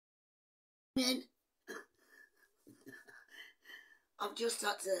In. I've just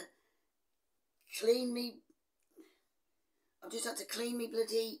had to clean me. I've just had to clean me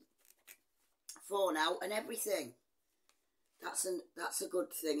bloody phone out and everything. That's a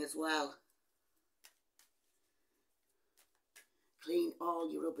good thing as well. Clean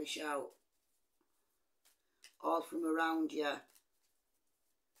all your rubbish out, all from around you,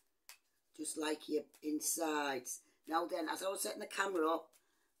 just like your insides. Now then, as I was setting the camera up,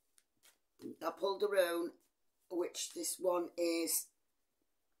 I pulled around, which this one is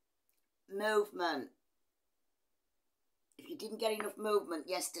movement. If you didn't get enough movement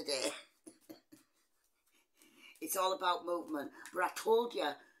yesterday, it's all about movement. But I told you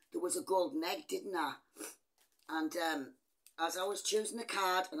there was a golden egg, didn't I? And as I was choosing the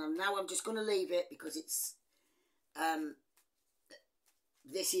card, and now I'm just going to leave it because it's,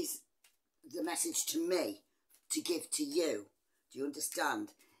 this is the message to me to give to you. Do you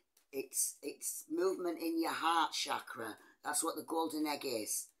understand? It's movement in your heart chakra. That's what the golden egg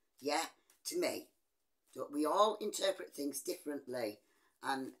is. Yeah, to me. So we all interpret things differently,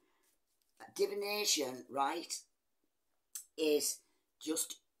 and divination, right, is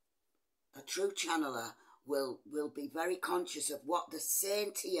just a true channeler will be very conscious of what they're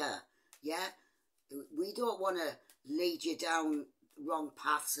saying to you. Yeah, we don't want to lead you down wrong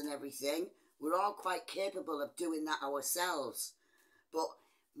paths and everything. We're all quite capable of doing that ourselves, but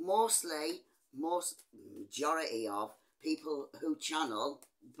majority of people who channel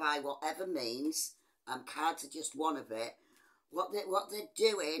by whatever means, cards are just one of it. What they're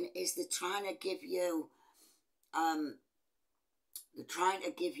doing is they're trying to give you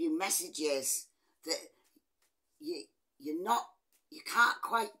messages that you can't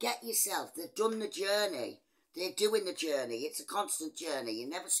quite get yourself. They've done the journey. They're doing the journey. It's a constant journey. You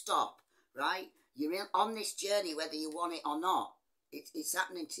never stop, right? You're on this journey whether you want it or not. It's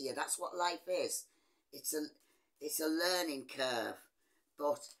happening to you. That's what life is. It's a learning curve.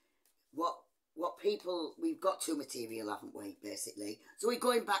 But what people, we've got too material, haven't we, basically? So we're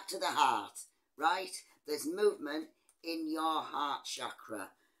going back to the heart, right? There's movement in your heart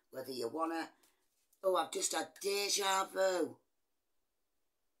chakra. Whether you want to... Oh, I've just had deja vu.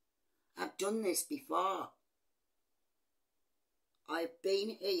 I've done this before. I've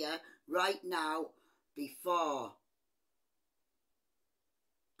been here right now before.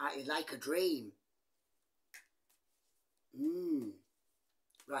 Like a dream.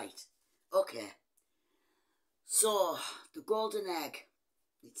 Right. Okay. So, the golden egg.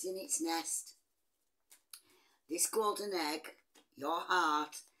 It's in its nest. This golden egg, your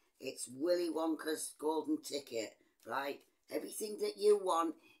heart, it's Willy Wonka's golden ticket, right? Everything that you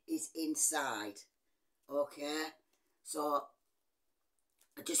want is inside. Okay? So,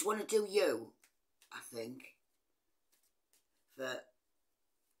 I just want to do you, I think,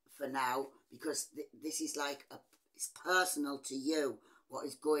 for now, because this is like it's personal to you, what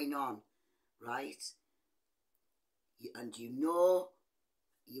is going on, right? And you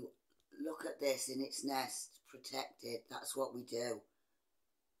look at this in its nest, protect it. That's what we do.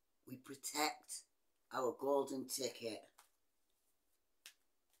 We protect our golden ticket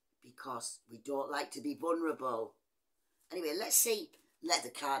because we don't like to be vulnerable. Anyway, let's see. Let the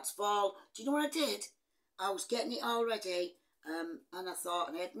cards fall. Do you know what I did? I was getting it all ready. And I thought,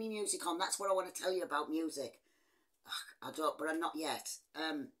 and I had my music on. That's what I want to tell you about music. I don't, but I'm not yet.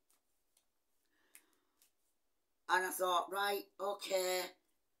 And I thought, right, okay,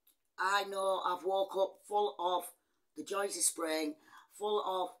 I know I've woke up full of the joys of spring, full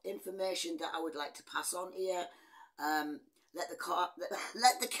of information that I would like to pass on here. Let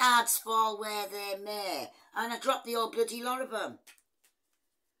the cards fall where they may. And I dropped the old bloody lot of them.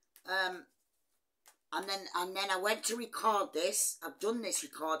 And then I went to record this. I've done this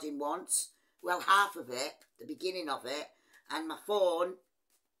recording once. Well, half of it, the beginning of it. And my phone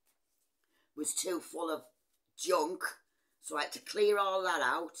was too full of junk. So I had to clear all that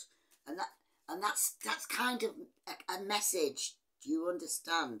out. And that's kind of a message. Do you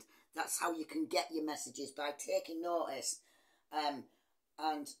understand? That's how you can get your messages, by taking notice.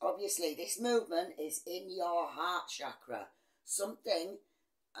 And obviously this movement is in your heart chakra. Something...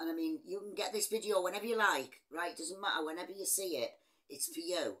 And I mean, you can get this video whenever you like, right? Doesn't matter, whenever you see it, it's for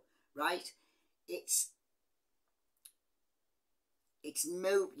you, right? It's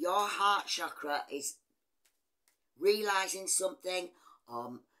your heart chakra is realising something.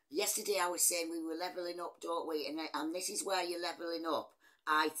 Yesterday I was saying we were levelling up, don't we? And this is where you're levelling up,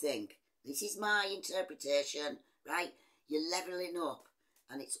 I think. This is my interpretation, right? You're levelling up,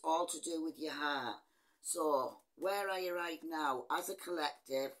 and it's all to do with your heart. So, where are you right now? As a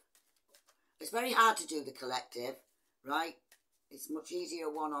collective, it's very hard to do the collective, right? It's much easier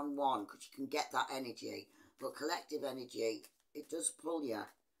one-on-one because you can get that energy. But collective energy, it does pull you.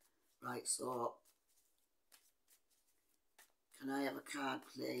 Right, so can I have a card,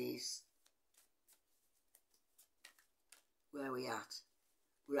 please? Where are we at?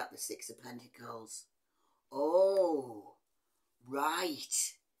 We're at the Six of Pentacles. Oh,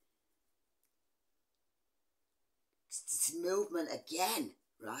 right. It's movement again,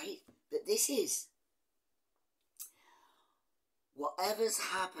 right? But this is whatever's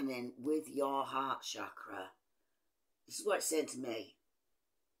happening with your heart chakra. This is what it's saying to me.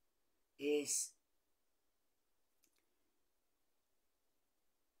 Is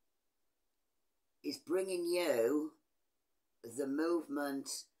bringing you the movement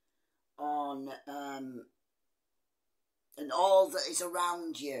on and all that is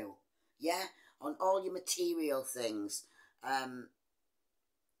around you, yeah, on all your material things, on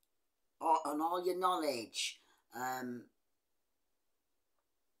all your knowledge, and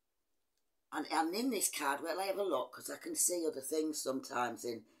in this card, well, I have a look because I can see other things sometimes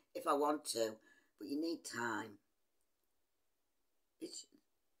in if I want to, but you need time.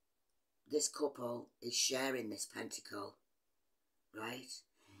 This couple is sharing this pentacle, right?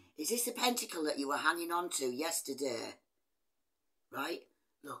 Is this the pentacle that you were hanging on to yesterday? Right?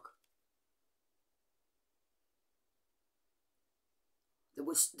 Look.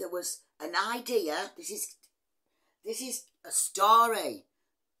 There was an idea. This is a story.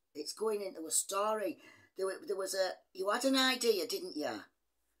 It's going into a story. There was you had an idea, didn't you?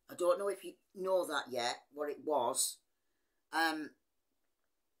 I don't know if you know that yet, what it was. And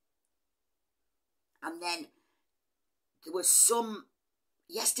then there was some,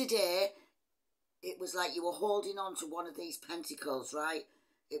 yesterday, it was like you were holding on to one of these pentacles, right?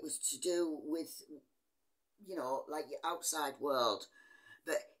 It was to do with, you know, like your outside world.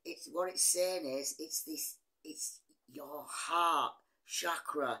 But it's what it's saying is, it's your heart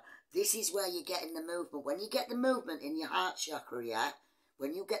chakra. This is where you're getting the movement. When you get the movement in your heart chakra, yeah?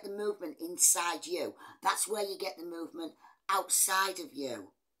 When you get the movement inside you, that's where you get the movement outside of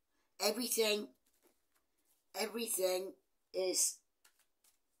you. Everything is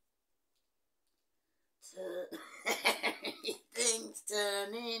everything's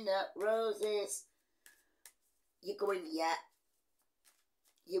turning up roses. You're going, yeah.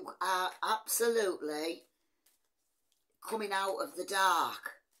 You are absolutely coming out of the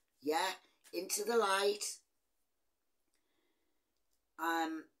dark, yeah, into the light.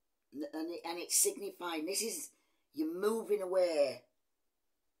 And it's signifying this is you're moving away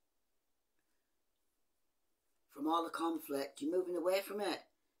from all the conflict. You're moving away from it.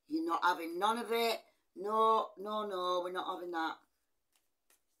 You're not having none of it. No, we're not having that.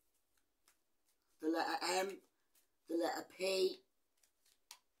 The letter M, the letter P.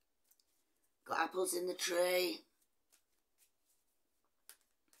 Got apples in the tree.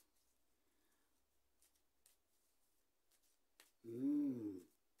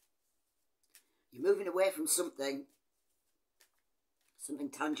 You're moving away from something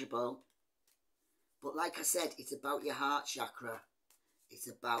tangible. But like I said, it's about your heart chakra. It's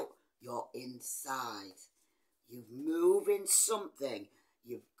about your inside. You're moving something.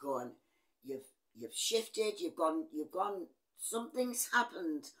 You've shifted, you've gone, something's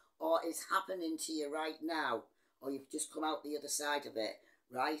happened or is happening to you right now. Or you've just come out the other side of it,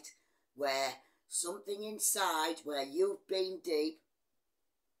 right? Where something inside, where you've been deep,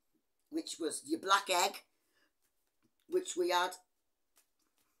 which was your black egg, which we had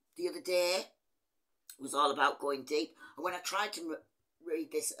the other day, was all about going deep. And when I tried to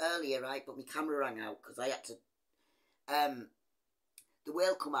read this earlier, right, but my camera rang out because I had to, the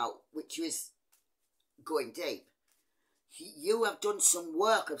whale come out, which was going deep. You have done some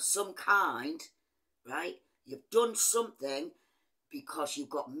work of some kind, right? You've done something because you've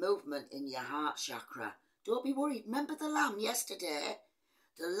got movement in your heart chakra. Don't be worried. Remember the lamb yesterday?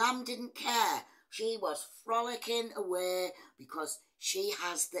 The lamb didn't care. She was frolicking away because she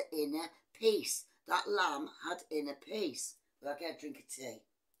has the inner peace. That lamb had inner peace. But I get a drink of tea.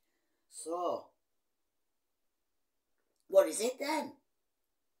 So, what is it then?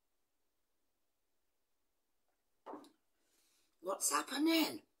 What's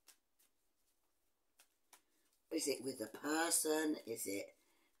happening? Is it with a person? Is it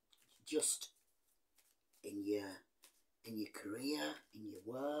just in your career, in your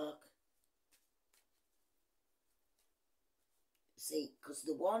work? See, because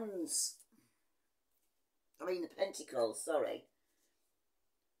the pentacles, sorry,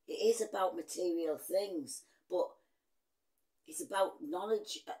 it is about material things, but it's about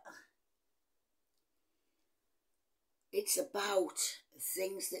knowledge. It's about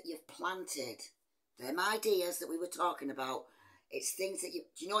things that you've planted. Them ideas that we were talking about, It's things that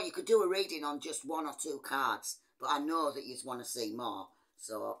you know, you could do a reading on just 1 or 2 cards, but I know that you want to see more.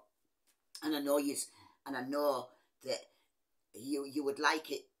 So, and I know that you would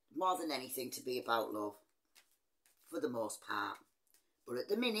like it more than anything to be about love, for the most part. But at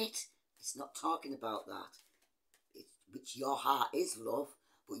the minute, it's not talking about that. Which your heart is love,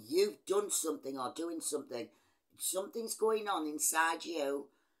 but you've done something or doing something. Something's going on inside you.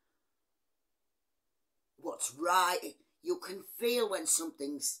 What's right? You can feel when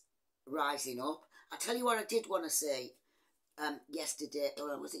something's rising up. I tell you what I did want to say yesterday,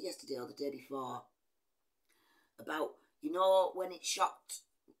 or was it yesterday or the day before? About, you know, when it shocked,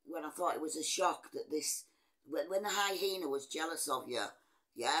 when I thought it was a shock that this, when the hyena was jealous of you,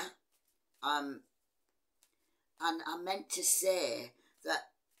 yeah? And I meant to say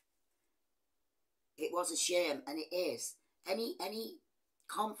that it was a shame, and it is. Any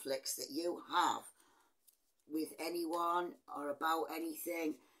conflicts that you have with anyone or about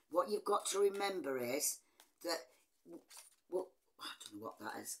anything, what you've got to remember is that, well, I don't know what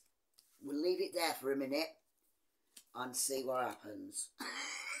that is. We'll leave it there for a minute and see what happens.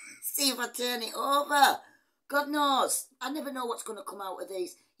 See if I turn it over. God knows. I never know what's going to come out of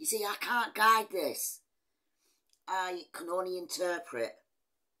these. You see, I can't guide this. I can only interpret.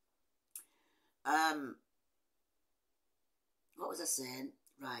 What was I saying?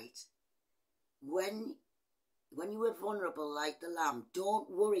 Right. When you were vulnerable like the lamb, don't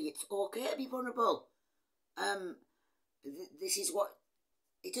worry. It's okay to be vulnerable. This is what,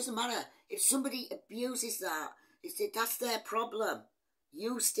 it doesn't matter. If somebody abuses that, that's their problem.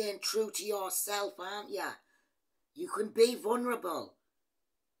 You staying true to yourself, aren't you? You can be vulnerable.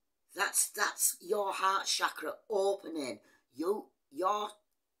 That's your heart chakra opening.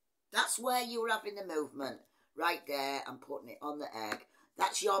 That's where you're having the movement. Right there, and putting it on the egg.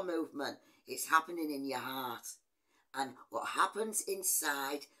 That's your movement. It's happening in your heart. And what happens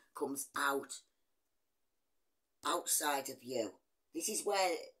inside comes outside of you. This is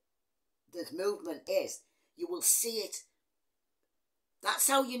where the movement is. You will see it. That's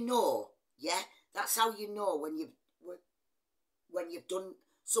how you know, yeah? That's how you know when you've done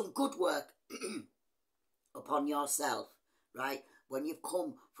some good work upon yourself, right? When you've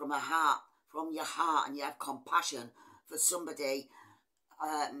come from your heart, and you have compassion for somebody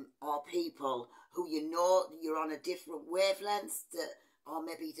or people who you know you're on a different wavelength, or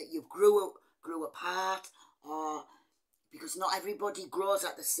maybe that you grew apart, or because not everybody grows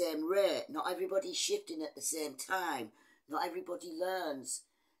at the same rate, not everybody's shifting at the same time, not everybody learns.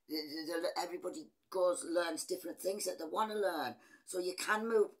 Everybody learns different things that they want to learn. So you can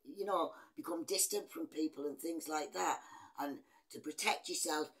move, become distant from people and things like that. And to protect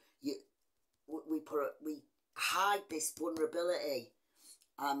yourself, we hide this vulnerability.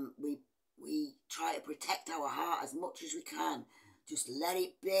 We try to protect our heart as much as we can. Just let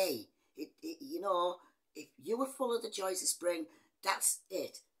it be. If you were full of the joys of spring, that's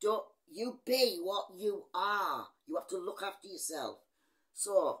it. Don't you be what you are. You have to look after yourself.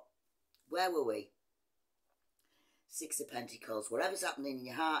 So, where were we? 6 of Pentacles. Whatever's happening in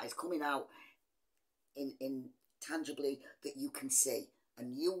your heart is coming out in tangibly that you can see.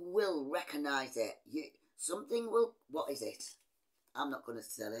 And you will recognise it. Something will... What is it? I'm not going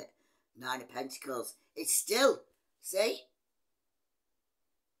to tell it. 9 of Pentacles. It's still... See?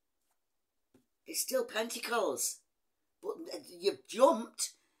 It's still Pentacles. But you've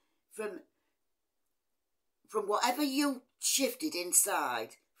jumped from whatever you shifted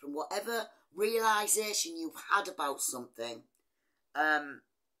inside, from whatever realisation you've had about something,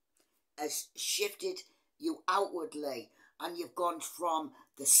 has shifted you outwardly, and you've gone from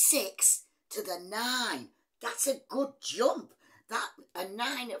the 6 to the 9. That's a good jump. That a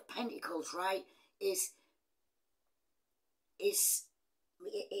 9 of Pentacles, right, it's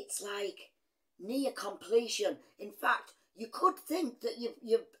like near completion. In fact, you could think that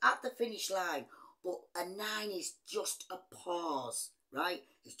you're at the finish line, but a 9 is just a pause, right?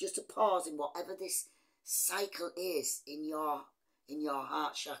 It's just a pause in whatever this cycle is in your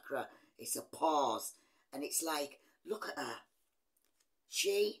heart chakra. It's a pause, and it's like, look at her.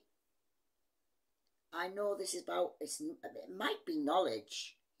 I know this is about, it might be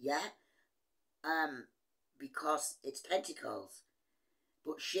knowledge, yeah? Because it's Pentacles.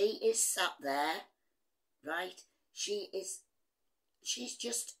 But she is sat there, right? She's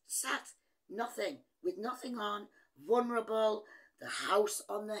just sat, nothing, with nothing on, vulnerable, the house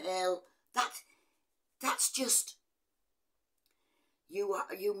on the hill. That's just,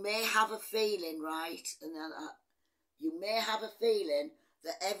 you may have a feeling, right? And you may have a feeling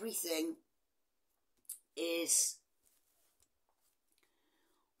that everything is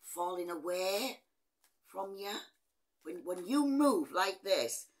falling away from you. when you move like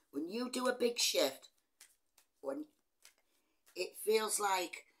this, when you do a big shift, when it feels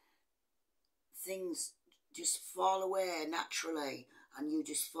like things just fall away naturally, and you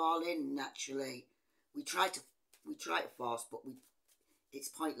just fall in naturally. We try to force, but it's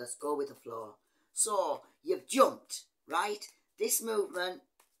pointless. Go with the flow. So you've jumped, right? This movement,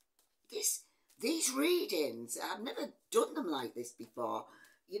 these readings, I've never done them like this before.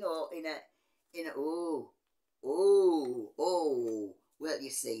 You know, in a oh, well, you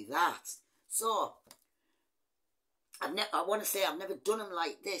see that. So I want to say I've never done them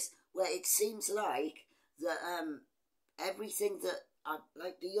like this, where it seems like that everything that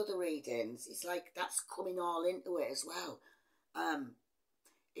like the other readings, it's like that's coming all into it as well.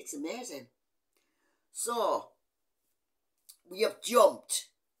 It's amazing. So we have jumped.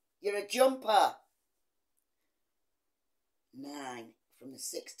 You're a jumper. 9, from the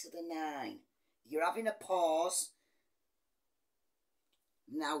 6 to the 9. You're having a pause.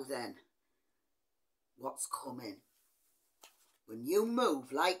 Now then, what's coming? When you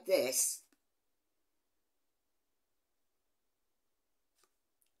move like this,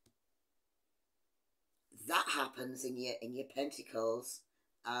 that happens in your pentacles,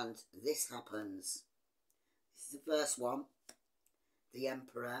 and this happens. This is the first one, the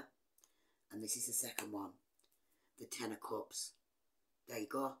Emperor, and this is the second one, the Ten of Cups. There you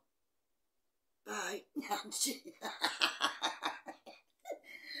go. Bye.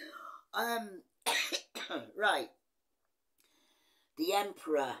 Right. The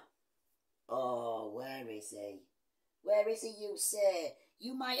Emperor. Oh, where is he? Where is he, you say?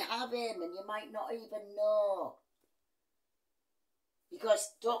 You might have him and you might not even know.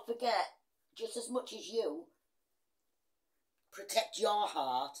 Because don't forget, just as much as you protect your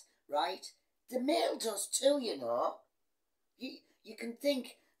heart, right? The male does too, you know. You can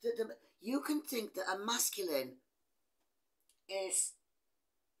think that a masculine is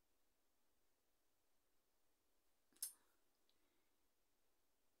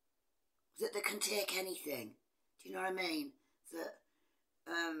that they can take anything. Do you know what I mean? That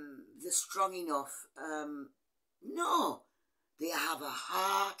they're strong enough. No, they have a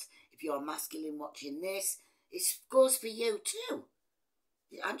heart. If you're masculine watching this, it goes for you too.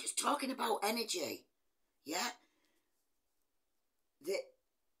 I'm just talking about energy. Yeah.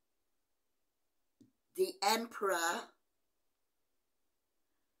 The Emperor.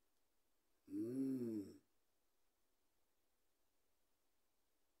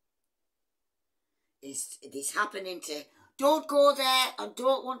 Is this happening to... Don't go there. I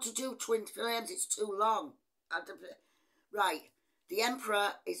don't want to do twin flames. It's too long. Right. The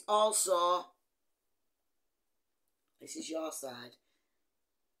Emperor is also... This is your side.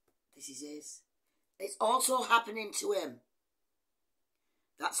 This is his. It's also happening to him.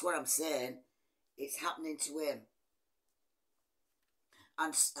 That's what I'm saying. It's happening to him.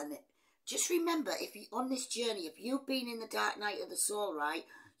 And just remember, if you on this journey, if you've been in the dark night of the soul, right,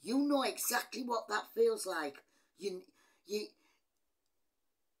 you know exactly what that feels like.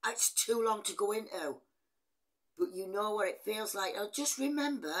 It's too long to go into, but you know what it feels like. Now, just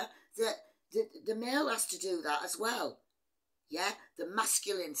remember that the male has to do that as well. Yeah, the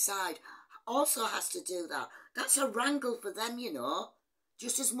masculine side also has to do that. That's a wrangle for them, you know,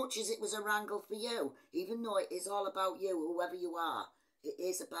 just as much as it was a wrangle for you, even though it is all about you, whoever you are. It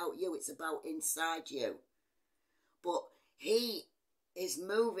is about you. It's about inside you. But he is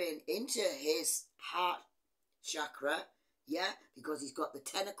moving into his heart chakra, yeah, because he's got the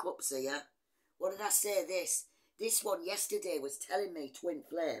Ten of Cups here. What did I say? This one yesterday was telling me twin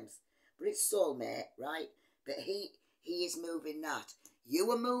flames, but it's soulmate, right? But he is moving that.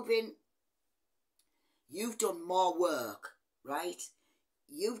 You are moving. You've done more work, right?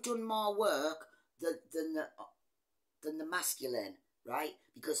 You've done more work than the masculine, right?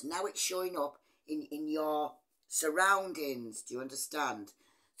 Because now it's showing up in your surroundings. Do you understand?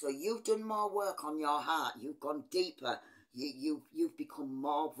 So you've done more work on your heart. You've gone deeper. You've become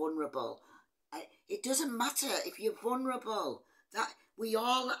more vulnerable. It doesn't matter if you're vulnerable. That we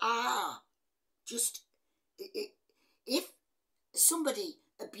all are. Just if somebody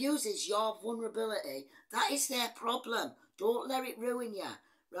abuses your vulnerability, that is their problem. Don't let it ruin you.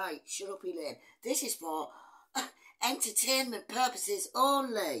 Right, shut up, Elaine. This is for entertainment purposes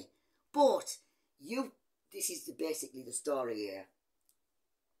only. But this is basically the story here.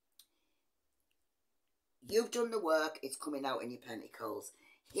 You've done the work. It's coming out in your pentacles.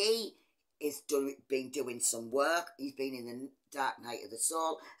 He is been doing some work. He's been in the dark night of the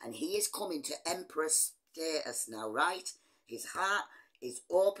soul, and he is coming to Empress status now, right? His heart is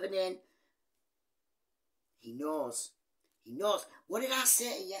opening. He knows. He knows. What did I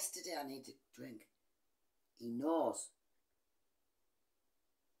say yesterday? I need to drink. He knows.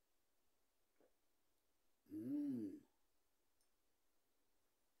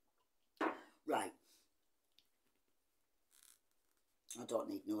 Right. I don't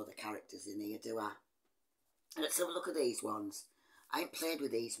need no other characters in here, do I? Let's have a look at these ones. I ain't played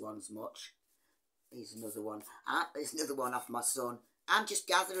with these ones much. Here's another one. There's another one off my son. I'm just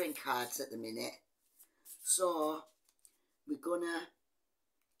gathering cards at the minute. So, we're gonna...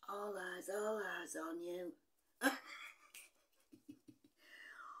 all eyes on you.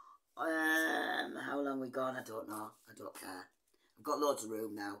 How long we gone? I don't know. I don't care. I've got loads of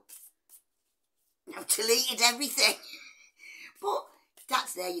room now. I've deleted everything. But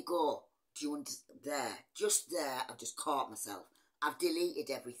that's, there you go. Do you understand? There. Just there. I've just caught myself. I've deleted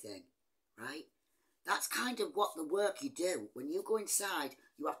everything. Right? That's kind of what the work you do. When you go inside,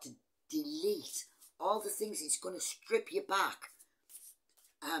 you have to delete all the things that's going to strip you back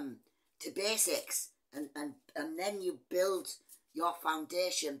to basics. And then you build your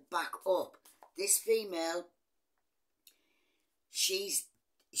foundation back up. This female, she's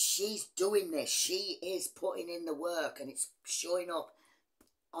doing this. She is putting in the work, and it's showing up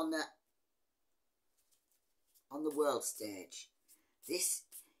on the world stage.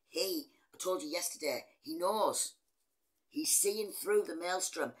 I told you yesterday, he knows. He's seeing through the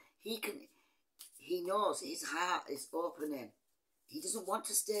maelstrom. He knows his heart is opening. He doesn't want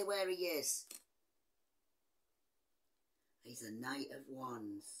to stay where he is. He's a Knight of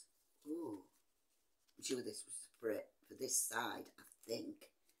Wands. Ooh. I'm sure this was for this side, I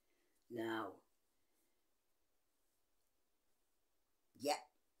think. Now. Yeah.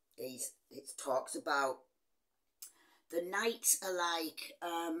 It talks about the knights are like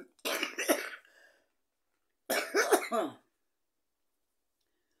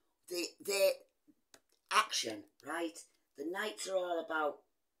the action, right? The knights are all about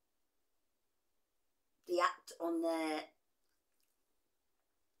the act on their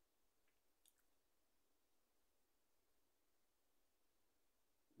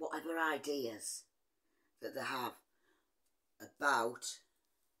whatever ideas that they have about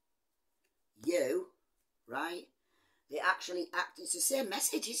you, right? They actually act. It's the same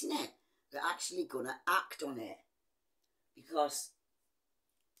message, isn't it? They're actually going to act on it. Because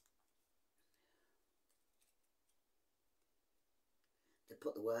they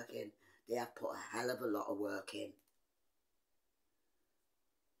put the work in. They have put a hell of a lot of work in.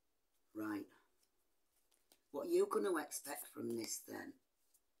 Right. What are you going to expect from this then?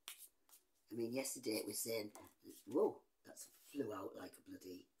 I mean, yesterday it was saying, whoa, that flew out like a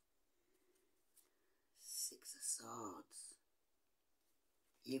bloody Six of Swords.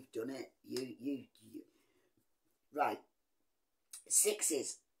 You've done it. You. Right.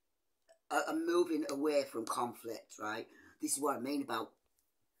 Sixes are moving away from conflict, right? This is what I mean about,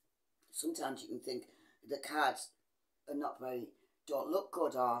 sometimes you can think the cards are don't look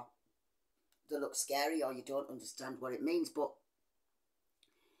good, or they look scary, or you don't understand what it means, but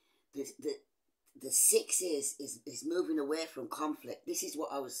the sixes is moving away from conflict. This is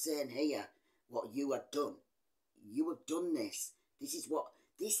what I was saying here, what you have done. You have done this. This is what,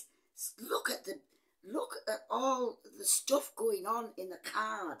 look at all the stuff going on in the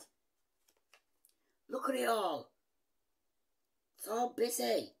card. Look at it all. It's all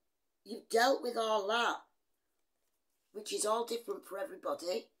busy. You've dealt with all that, which is all different for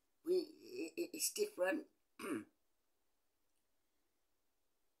everybody. It's different.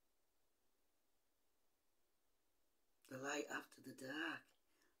 The light after the dark.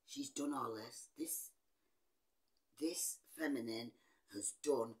 She's done all this. This feminine has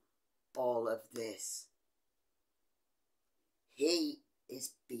done all of this. He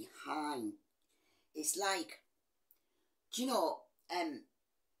is behind. It's like, do you know,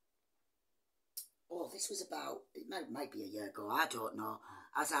 this was about, it might be a year ago, I don't know,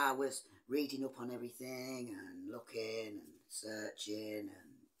 as I was reading up on everything and looking and searching,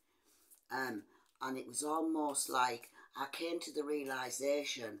 and it was almost like I came to the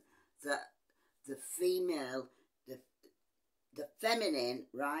realisation that the female, the feminine,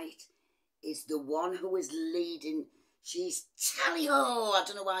 right, is the one who is leading. She's tally-ho. I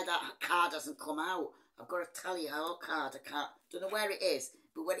don't know why that card hasn't come out. I've got a tally-ho card. Don't know where it is,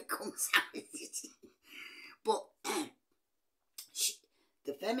 but when it comes out, but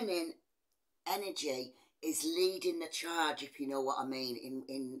the feminine energy is leading the charge, if you know what I mean,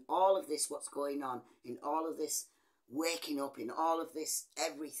 in all of this, what's going on, in all of this waking up, in all of this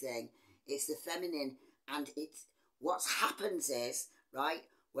everything. It's the feminine, and it's what happens is, right,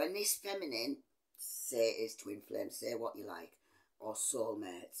 when this feminine, say it is twin flame, say what you like, or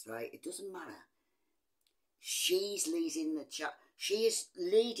soulmates, right, it doesn't matter. She's leading the charge. She is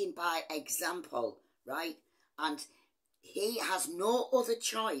leading by example, right? and he has no other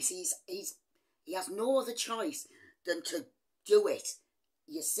choice. He has no other choice than to do it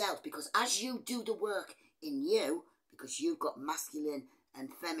yourself, because as you do the work in you, because you've got masculine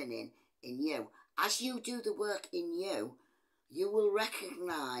and feminine in you, as you do the work in you, you will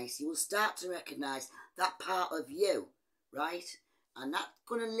start to recognise that part of you, right? And that's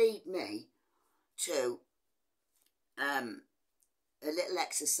going to lead me to a little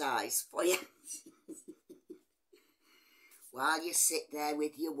exercise for you. While you sit there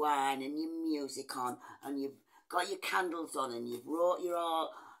with your wine and your music on, and you've got your candles on, and you've wrote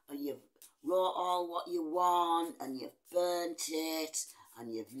all what you want, and you've burnt it,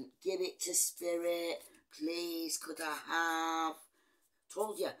 and you've give it to spirit. Please, could I have?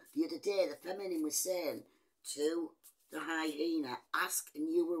 Told you the other day, the feminine was saying to the hyena, ask and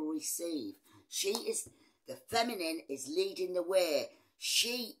you will receive. The feminine is leading the way.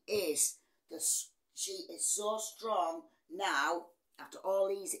 She is so strong now, after all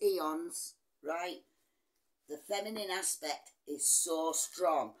these eons, right? The feminine aspect is so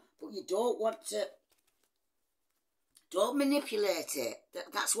strong, but you don't manipulate it.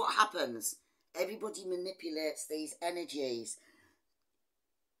 That's what happens. Everybody manipulates these energies.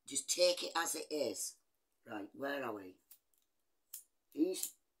 Just take it as it is. Right, where are we? Your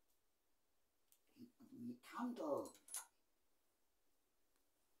candle.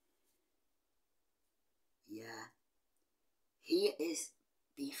 Yeah. He is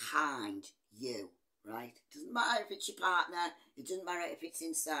behind you, right? It doesn't matter if it's your partner. It doesn't matter if it's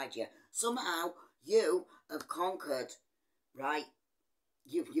inside you. Somehow you have conquered, right?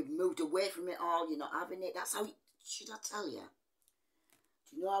 You've moved away from it all. You're not having it. That's how. Should I tell you?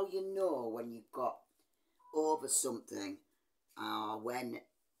 Do you know how you know when you've got over something, when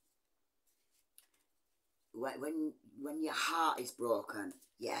your heart is broken,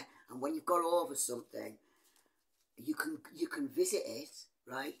 yeah, and when you've got over something, you can visit it,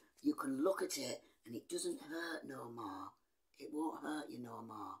 right? You can look at it, and it doesn't hurt no more. It won't hurt you no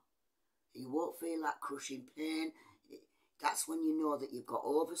more. You won't feel that crushing pain. That's when you know that you've got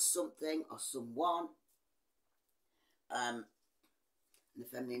over something or someone. And the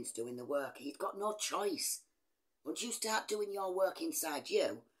feminine's doing the work. He's got no choice. Once you start doing your work inside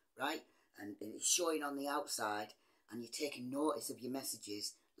you, right, and it's showing on the outside, and you're taking notice of your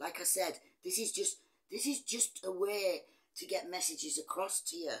messages, like I said, this is just a way to get messages across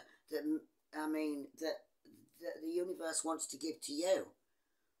to you that the universe wants to give to you.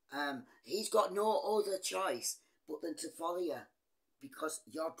 He's got no other choice but than to follow you, because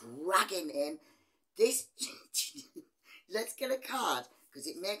you're dragging him. This, let's get a card, because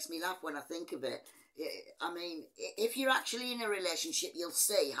it makes me laugh when I think of it. I mean, if you're actually in a relationship, you'll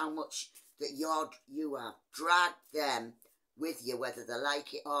see how much that you have dragged them with you, whether they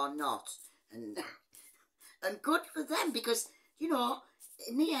like it or not. And good for them, because, you know,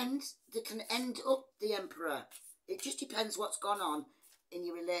 in the end, they can end up the emperor. It just depends what's gone on in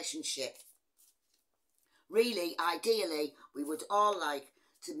your relationship. Really, ideally, we would all like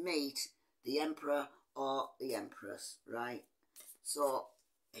to meet the emperor or the empress, right? So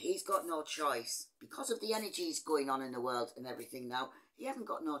he's got no choice. Because of the energies going on in the world and everything now, he hasn't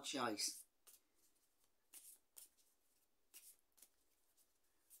got no choice.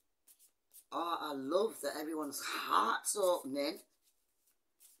 Oh, I love that everyone's heart's opening.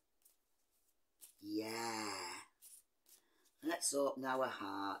 Yeah. Let's open our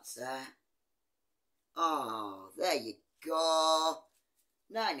hearts there. Oh, there you go.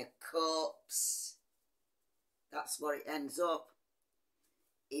 9 of Cups. That's where it ends up.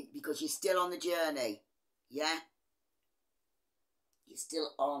 Because you're still on the journey. Yeah? You're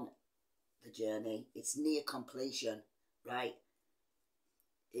still on the journey. It's near completion, right?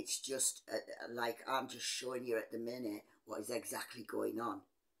 It's just like I'm just showing you at the minute what is exactly going on.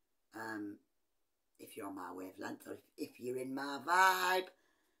 If you're on my wavelength, or if you're in my vibe,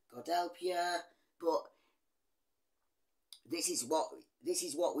 God help you. But this is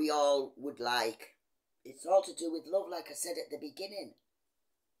what we all would like. It's all to do with love, like I said at the beginning.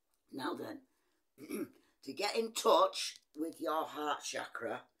 Now then, to get in touch with your heart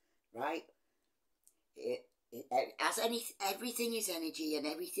chakra, right? Everything is energy, and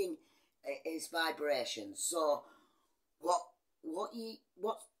everything is vibration. So what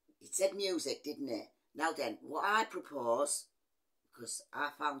it said music, didn't it? Now then, what I propose, because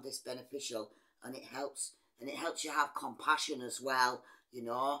I found this beneficial, and it helps you have compassion as well, you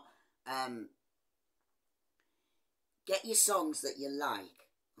know. Get your songs that you like,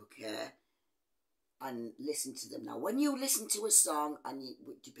 okay, and listen to them. Now, when you listen to a song, and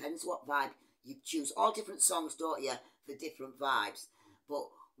it depends what vibe, you choose all different songs, don't you, for different vibes. But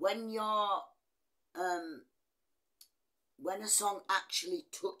when you're when a song actually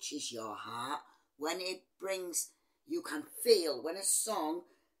touches your heart, when it brings, you can feel, when a song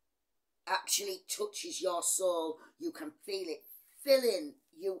actually touches your soul, you can feel it filling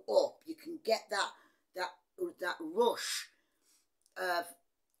you up. You can get that rush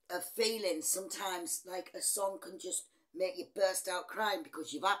of feeling. Sometimes, like, a song can just make you burst out crying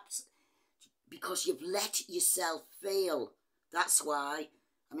because you've let yourself feel. That's why.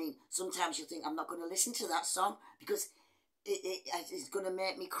 I mean, sometimes you think, I'm not going to listen to that song because it's going to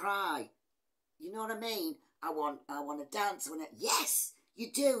make me cry. You know what I mean? I want to dance. Yes,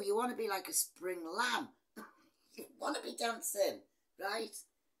 you do. You want to be like a spring lamb. You want to be dancing, right?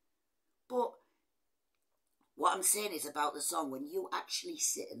 But what I'm saying is about the song, when you actually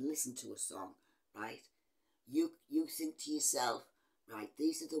sit and listen to a song, right, you think to yourself, right,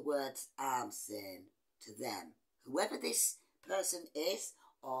 these are the words I'm saying to them. Whoever this person is,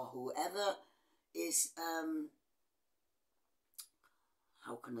 or whoever is,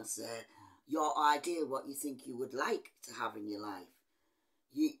 how can I say, your ideal, what you think you would like to have in your life.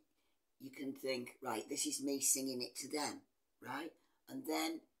 You can think, right, this is me singing it to them, right? And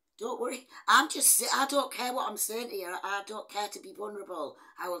then, don't worry, I don't care what I'm saying to you. I don't care to be vulnerable.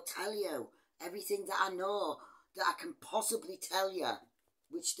 I will tell you everything that I know, that I can possibly tell you,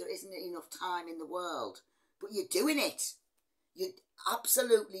 which there isn't enough time in the world. But you're doing it. You're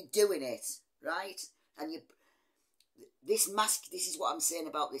absolutely doing it, right? And this is what I'm saying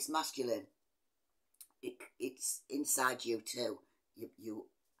about this masculine. It's inside you too. You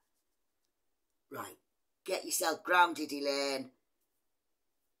right. Get yourself grounded, Elaine.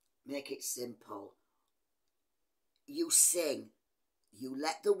 Make it simple. You sing. You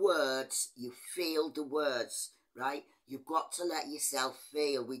let the words, you feel the words, right? You've got to let yourself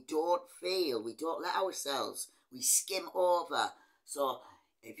feel. We don't feel. We don't let ourselves. We skim over. So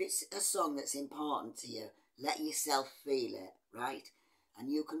if it's a song that's important to you, let yourself feel it, right?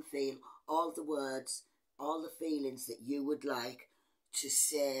 And you can feel all the words, all the feelings that you would like to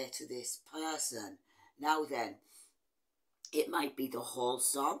say to this person. Now then, it might be the whole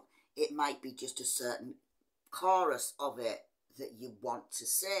song. It might be just a certain chorus of it that you want to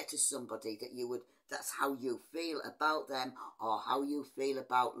say to somebody, that's how you feel about them, or how you feel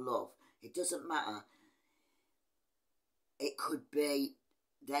about love. It doesn't matter. It could be,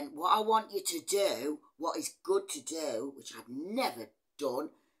 then what I want you to do, what is good to do, which I've never done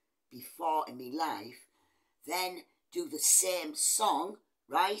before in my life, then do the same song,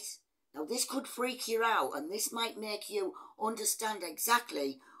 right? Now this could freak you out, and this might make you understand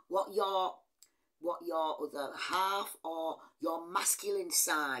exactly what your other half or your masculine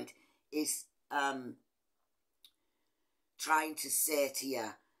side is trying to say to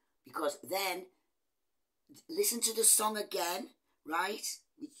you. Because then, listen to the song again, right?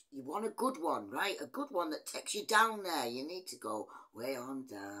 You want a good one, right? A good one that takes you down there. You need to go way on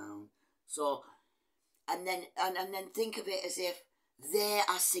down. So, and then think of it as if they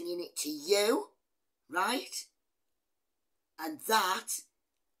are singing it to you, right? And that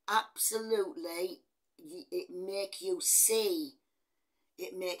absolutely, it makes you see.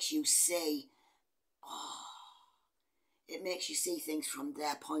 It makes you see. Oh, it makes you see things from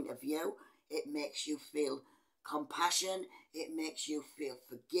their point of view. It makes you feel compassion. It makes you feel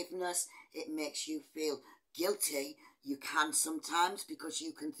forgiveness. It makes you feel guilty. You can sometimes, because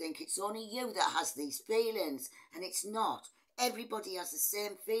you can think it's only you that has these feelings, and it's not. Everybody has the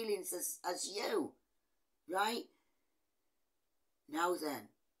same feelings as you, right? Now then,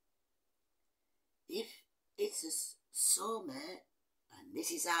 if it's a soulmate, and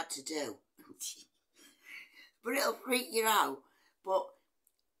this is hard to do, but it'll freak you out, but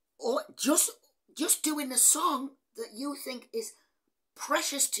just doing the song that you think is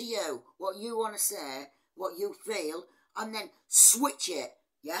precious to you, what you want to say, what you feel, and then switch it,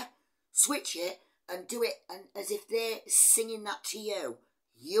 yeah? Switch it and do it, and as if they're singing that to you.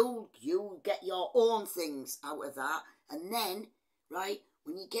 You'll get your own things out of that, and then, right,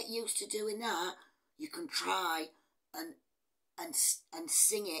 when you get used to doing that, you can try and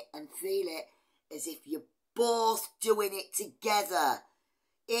sing it and feel it as if you're both doing it together.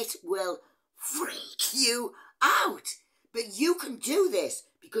 It will freak you out, but you can do this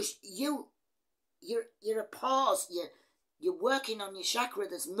because you're a pause. You're working on your chakra.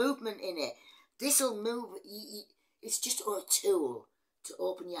 There's movement in it. This'll move. It's just a tool to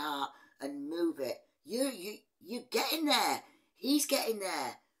open your heart and move it. You're getting there. He's getting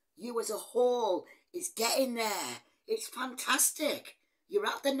there. You as a whole is getting there. It's fantastic. You're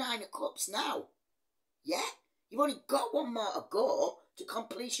at the 9 of Cups now. Yeah? You've only got one more to go to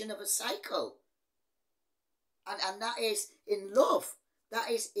completion of a cycle. And that is in love.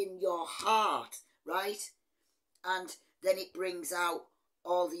 That is in your heart, right? And then it brings out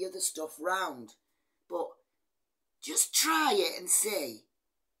all the other stuff round. But just try it and see.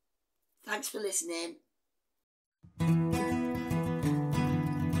 Thanks for listening.